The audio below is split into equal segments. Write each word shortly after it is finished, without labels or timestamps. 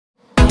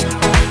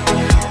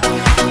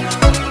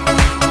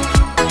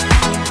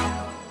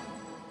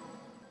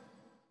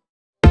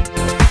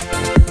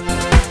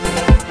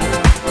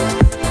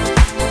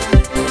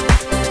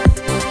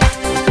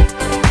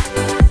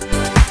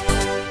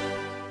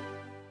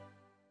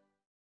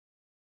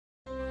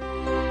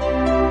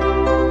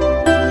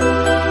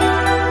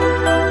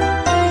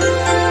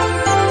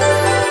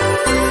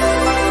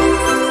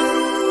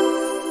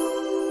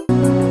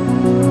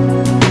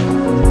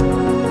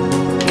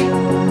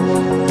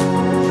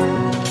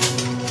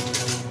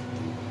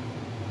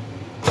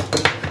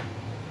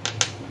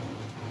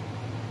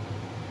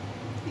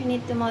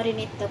need to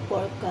marinate the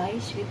pork,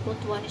 guys. We put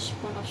 1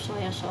 spoon of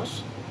soya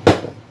sauce.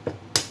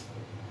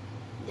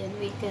 Then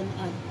we can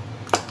add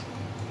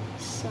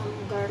some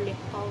garlic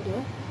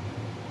powder.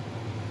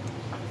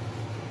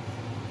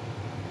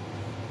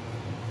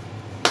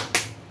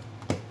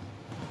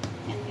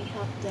 And we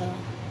have the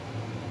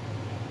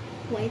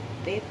white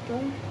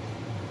pepper.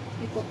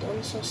 We put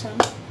also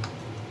some.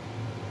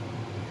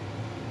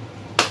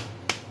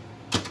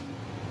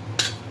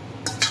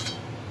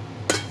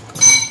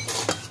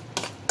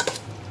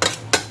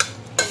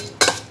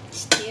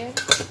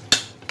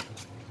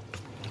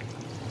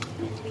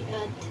 And we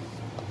add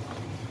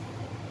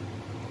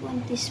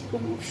 1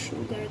 teaspoon of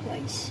sugar,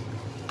 guys.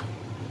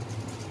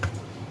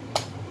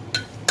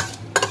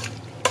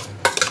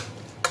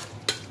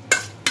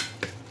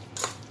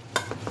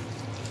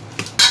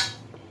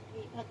 And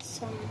we add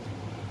some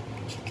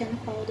chicken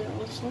powder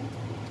also.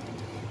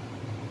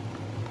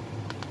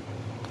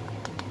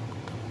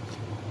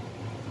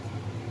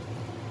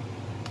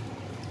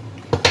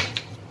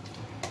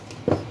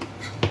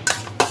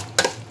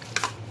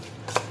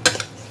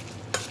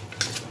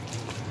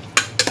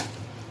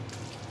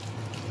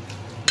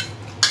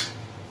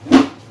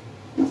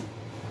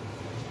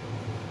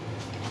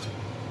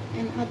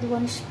 And add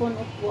 1 spoon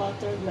of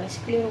water, guys,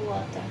 clear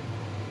water.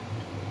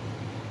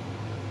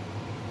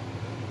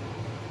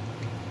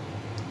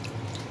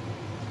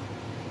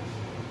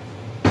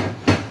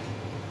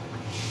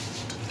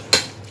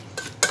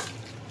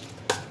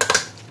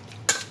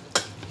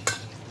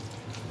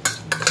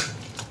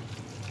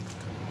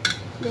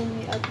 Then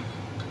we add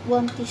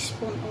 1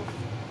 teaspoon of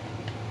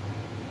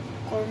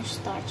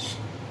cornstarch.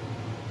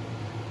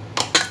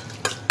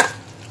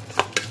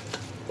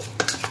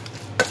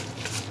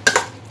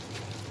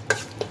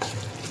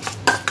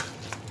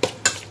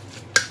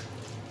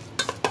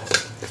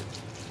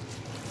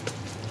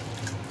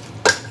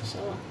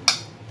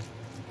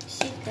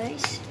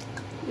 Guys,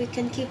 we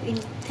can keep in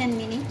 10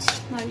 minutes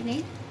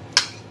marinate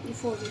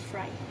before we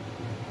fry.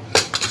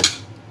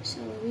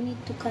 So we need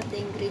to cut the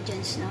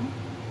ingredients now.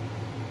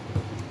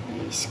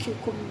 There is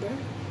cucumber,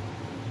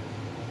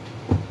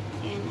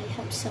 and I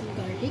have some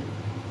garlic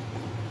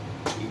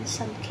and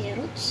some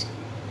carrots.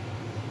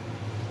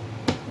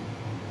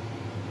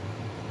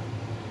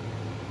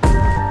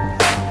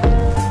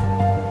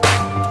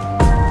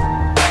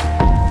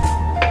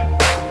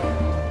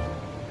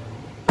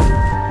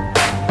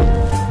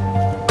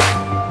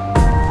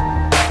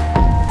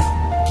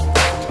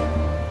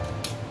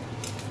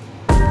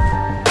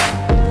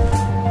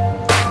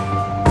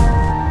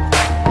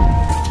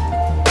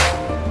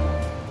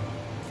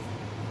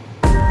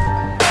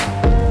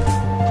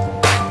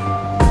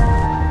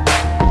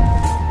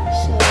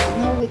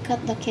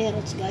 Cut the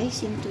carrots,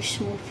 guys, into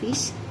small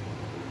pieces.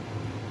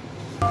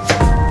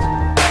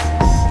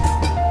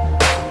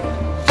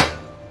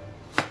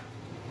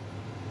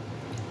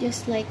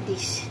 Just like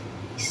this.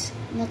 It's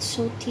not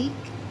so thick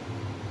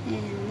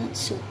and not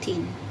so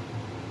thin.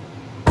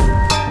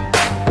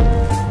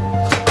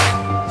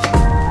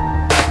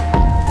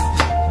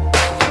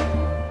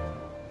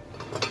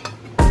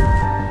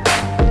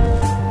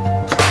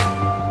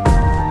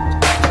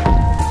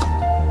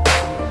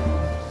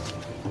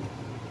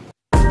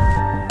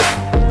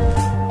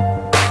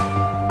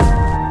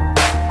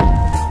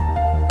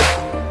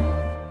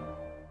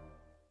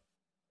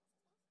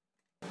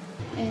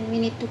 And we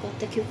need to cut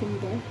the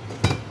cucumber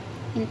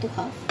into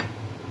half.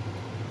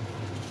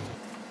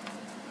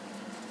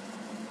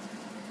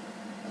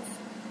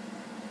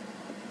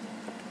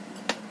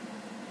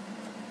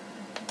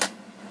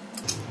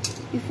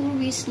 Before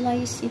we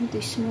slice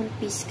into small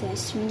pieces,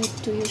 guys, we need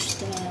to use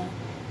the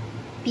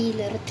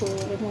peeler to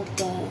remove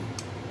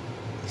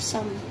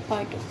some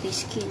part of the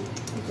skin,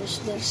 because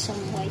there's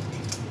some white,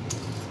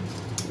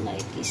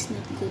 like it's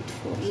not good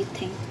for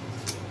eating.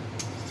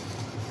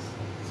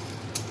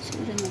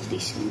 Remove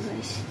this one,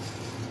 guys.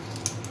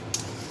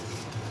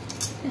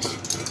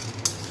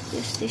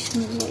 Just this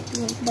small white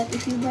one. But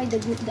if you buy the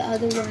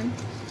other one,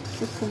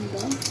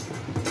 cucumber,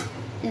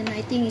 then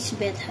I think it's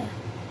better.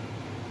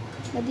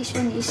 But this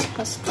one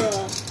has the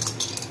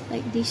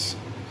like this,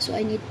 so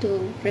I need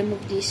to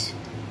remove this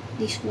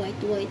white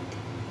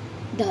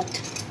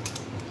dot.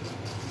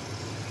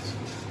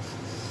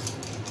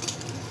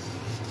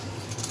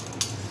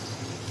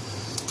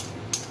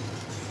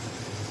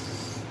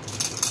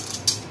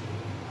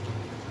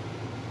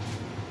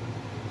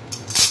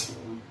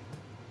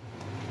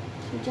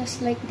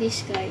 Just like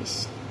this,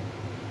 guys.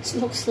 It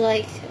looks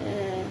like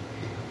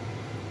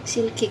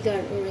silky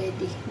guard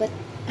already, but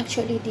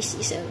actually this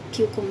is a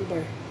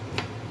cucumber.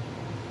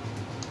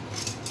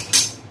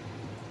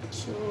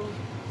 So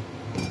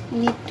we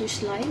need to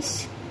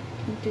slice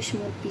into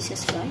small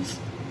pieces, guys,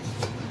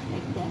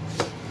 like that,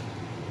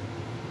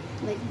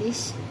 like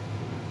this.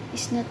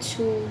 It's not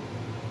so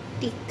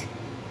thick,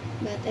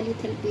 but a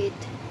little bit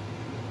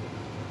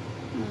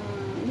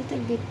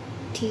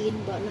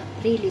thin, but not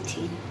really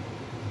thin.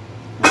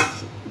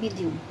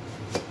 Medium.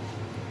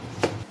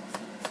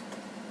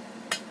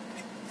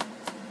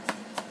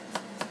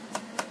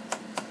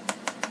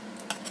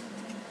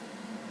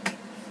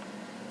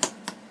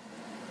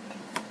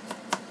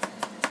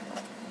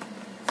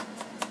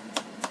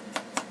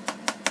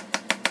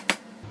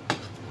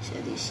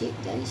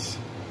 guys.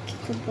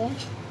 Cucumber.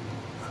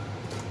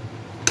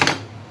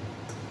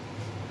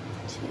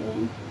 So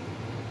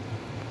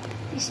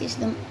this is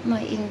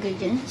my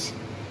ingredients.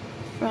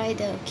 Fry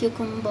the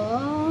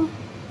cucumber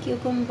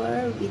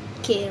with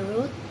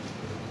carrot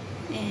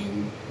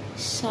and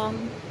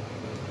some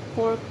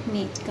pork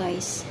meat,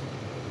 guys.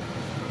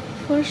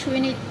 First we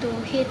need to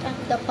heat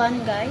up the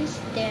pan, guys.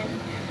 Then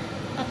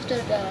after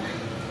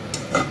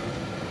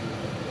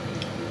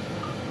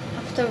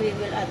we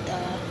will add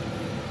the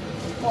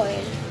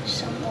oil,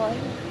 some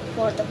oil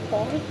for the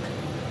pork.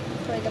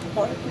 Fry the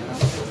pork now,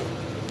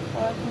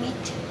 pork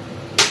meat.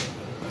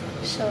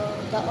 So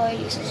the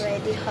oil is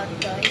already hot,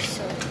 guys,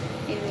 so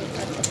we will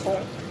add the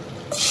pork.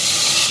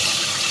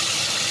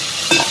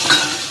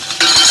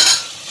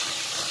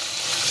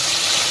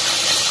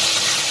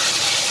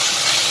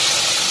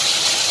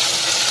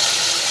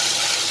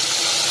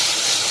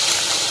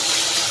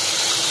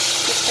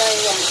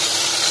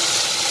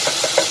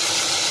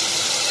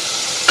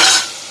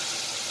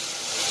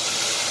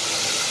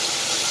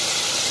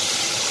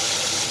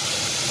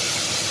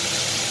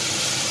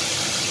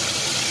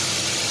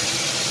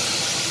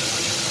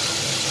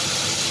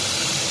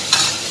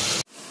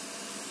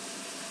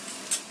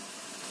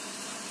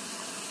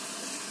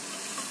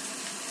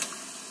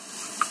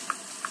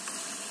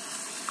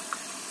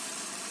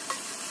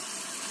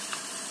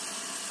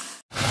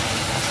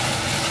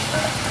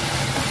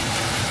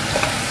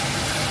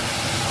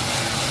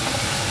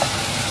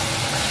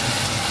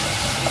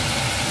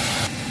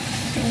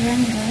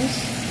 Ayan, guys,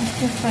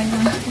 after fry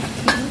once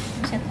okay,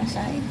 set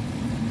aside.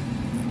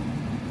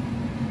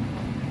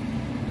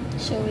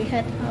 So we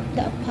heat up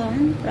the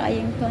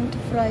frying pan to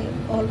fry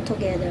all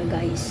together,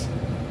 guys.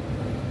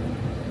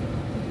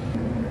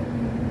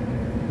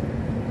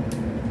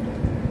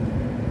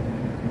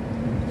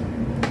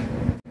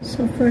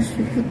 So first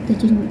we put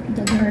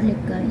the garlic,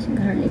 guys.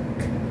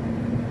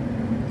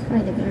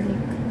 Fry the garlic.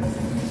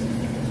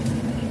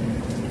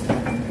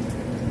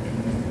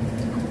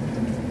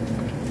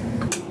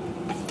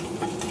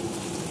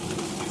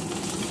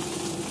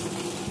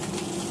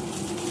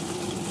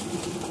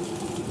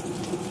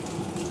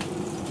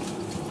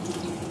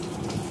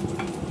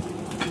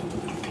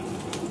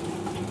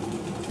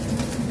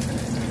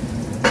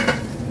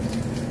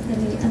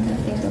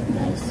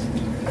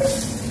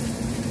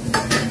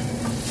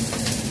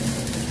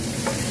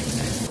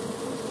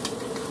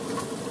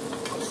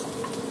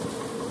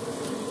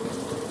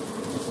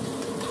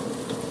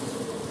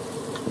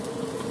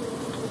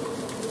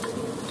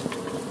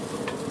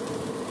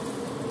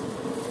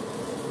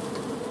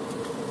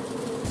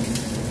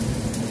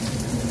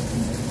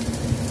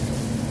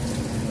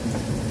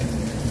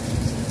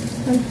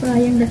 While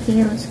frying the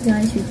carrots,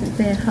 guys, we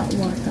prepare hot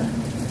water.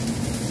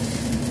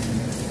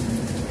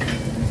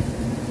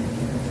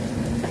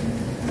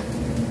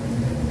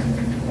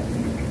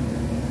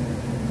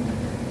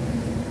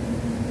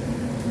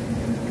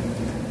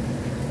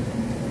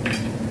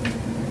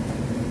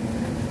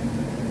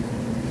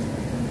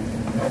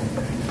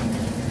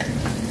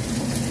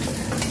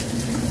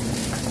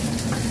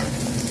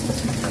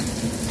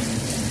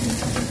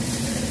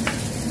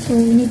 So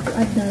we need to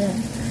add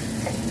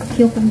the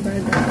cucumber,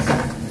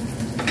 guys.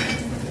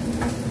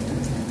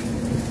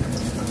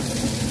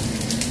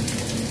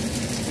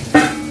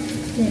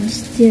 Then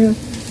stir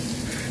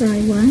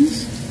fry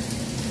once.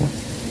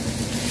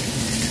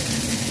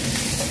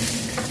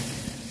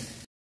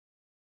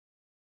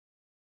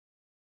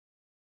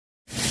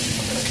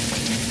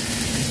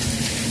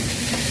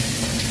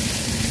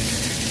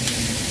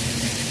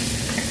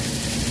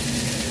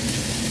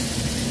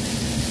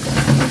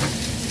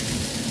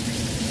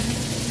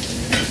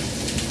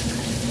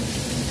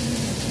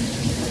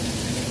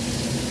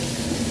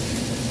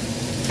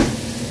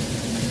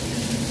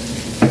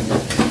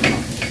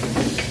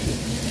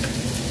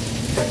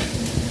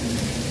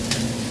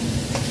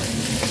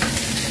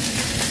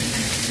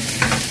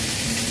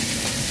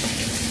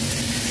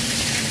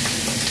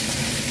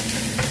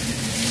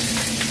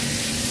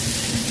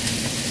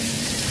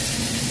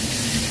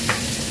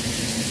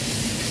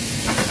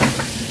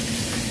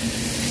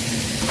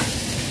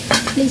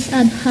 Please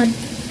add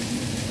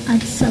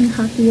some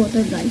hot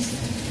water, guys.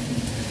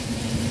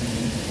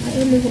 I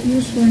only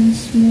use one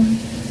small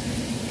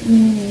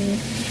mini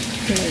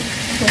plate,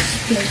 first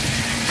plate.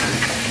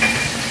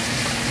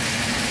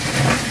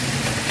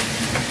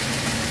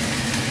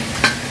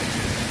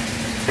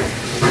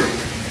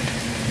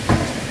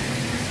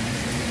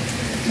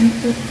 And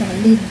put the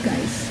lid,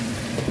 guys,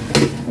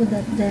 so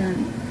that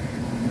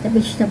the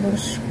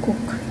vegetables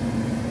cook.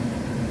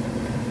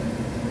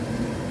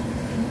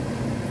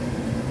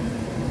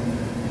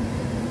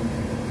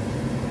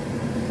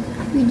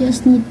 We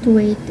just need to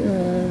wait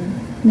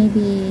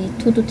maybe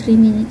 2 to 3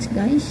 minutes,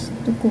 guys,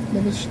 to cook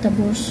the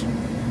vegetables.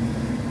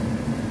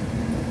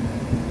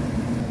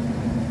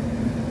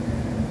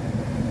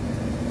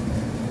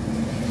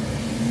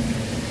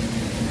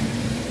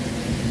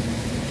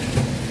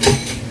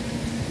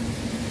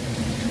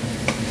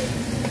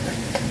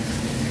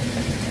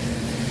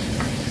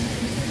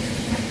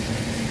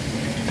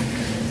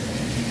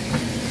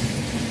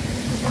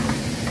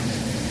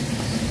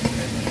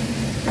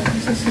 So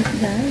this is it,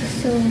 guys.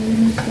 So we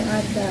need to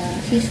add the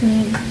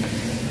seasoning.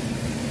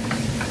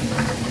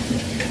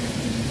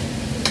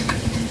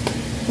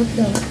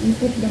 You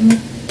put the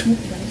meat,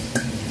 guys.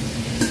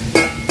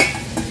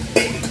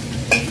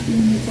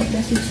 Then you put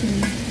the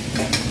seasoning.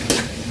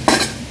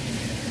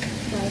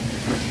 Like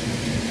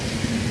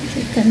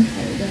chicken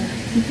powder.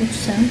 You put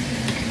some.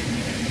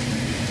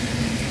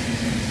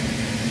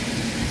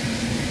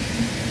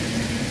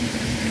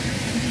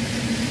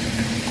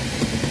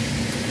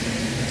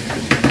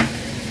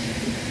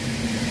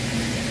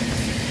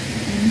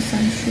 And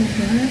some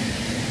sugar.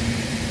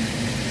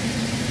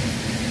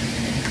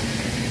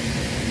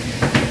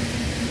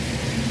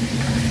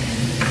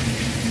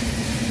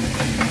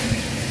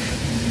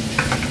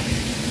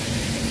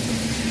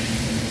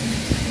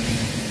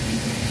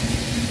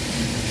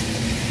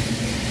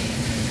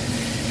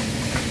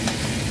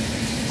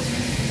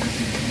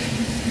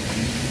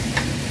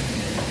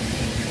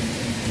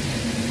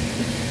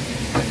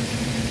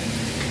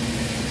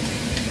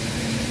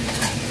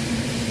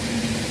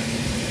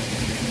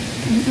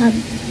 And add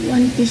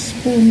 1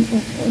 teaspoon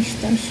of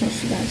oyster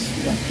sauce, guys.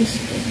 1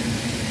 teaspoon.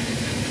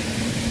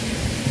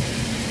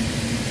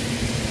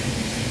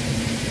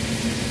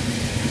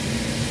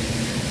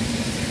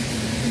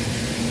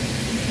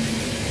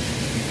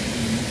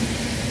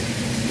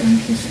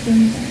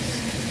 Guys.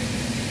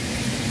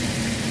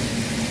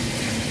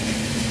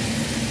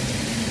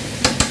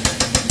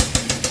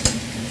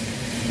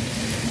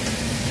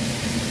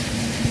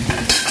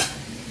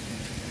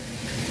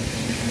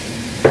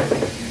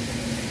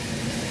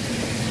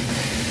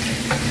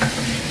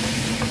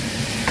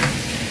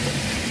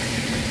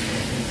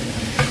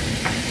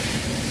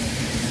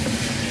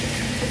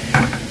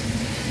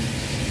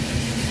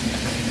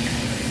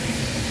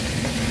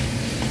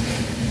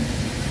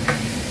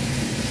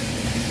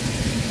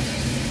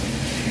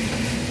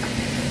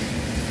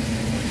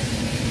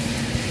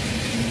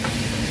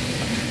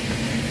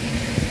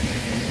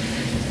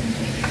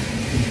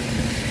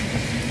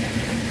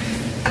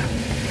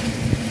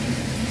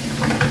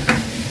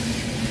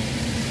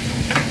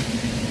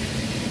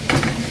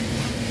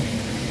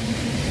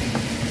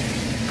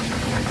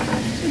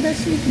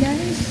 That's it,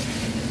 guys.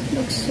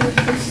 Looks so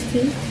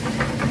tasty.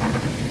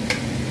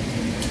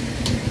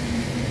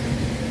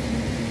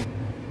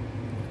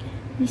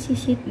 This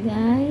is it,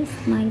 guys.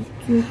 My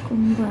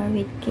cucumber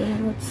with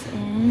carrots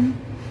and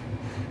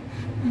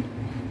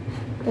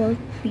pork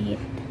pit.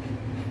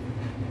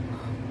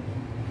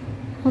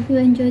 Hope you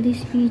enjoyed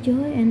this video,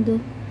 and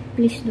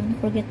please don't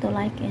forget to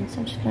like and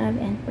subscribe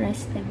and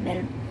press the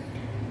bell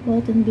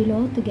button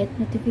below to get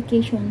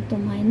notification to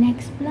my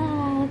next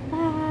vlog. Bye!